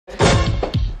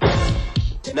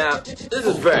Now, this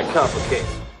is very complicated.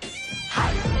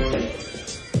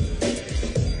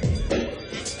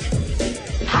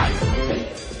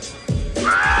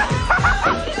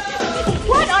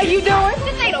 What are you doing?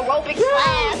 This ain't aerobics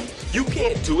class. You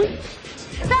can't do it.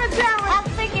 Is that a challenge? I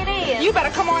think it is. You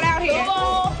better come on out here.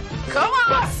 Come on.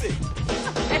 Bust it.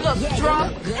 Hey, look,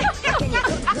 drunk.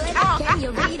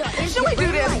 Should we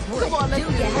do this? Come on, let's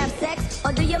do you have sex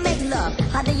or do you make love?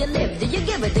 How do you live? Do you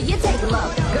give it? Do you take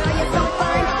love? Girl, you're so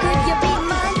fine. Could you be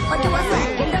mine? Or do I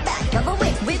slack in the back of a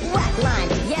whip with whack line?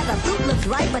 Yeah, the fruit looks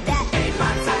right, but that ain't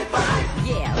my type of.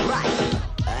 Yeah, right.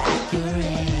 At your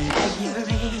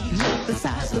age, the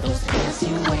size of those pants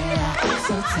you wear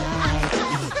so tight.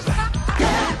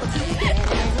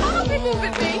 I'll be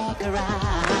moving me. Walk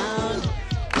around,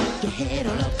 your head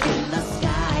all up in the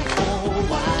sky. Oh,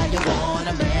 why you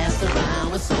wanna mess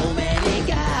around with so many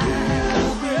guys?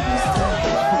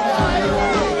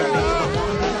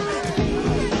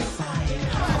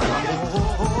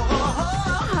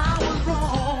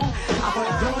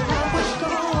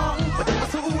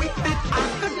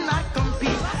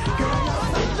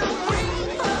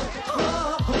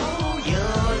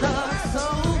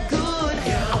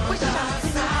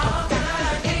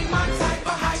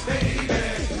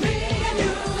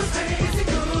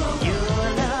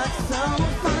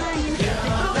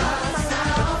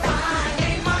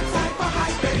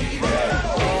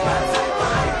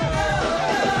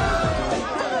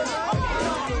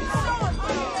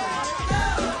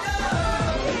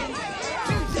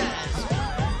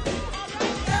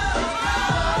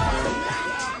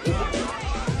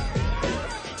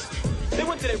 They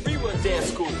went to that rerun dance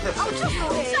school. Oh, just go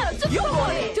ahead. Shut up. Just go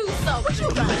ahead. Do so. What you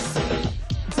got?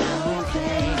 Don't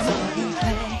play,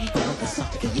 the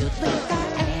sucker you think I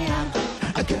am.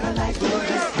 A girl like you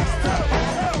just has to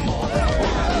have more than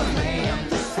one man.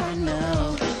 Yes, I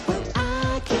know, but I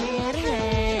can't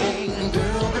hang.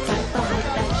 Girl, the type of height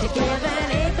that you're giving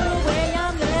ain't the way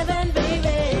I'm living,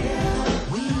 baby.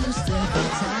 We used to be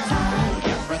tight,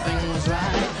 everything was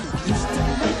right. We used to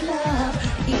make love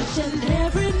each and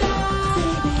every night.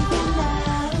 Baby, we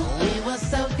love. We were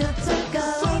so good to go.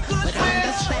 But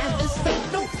understand this ain't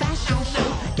no fashion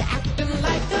show. You're acting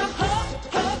like a ho.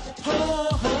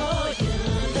 You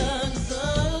look so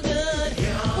good.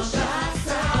 Shots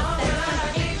out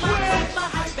there. Ain't my type of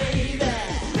height, baby.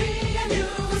 Me and you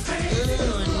was crazy.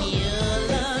 You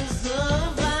look so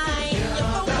fine.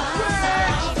 You're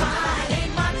fine.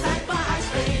 Ain't my type of height,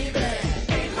 baby.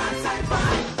 Ain't my type of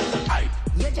height.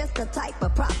 You're just a type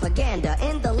of propaganda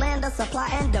in the land of supply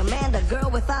and demand. A girl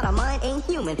without a mind ain't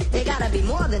human. They gotta be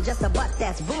more than just a butt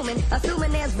that's booming.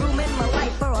 Assuming there's room in my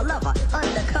life for a lover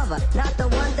undercover, not the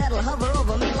one that'll hover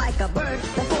over me like a bird.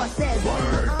 The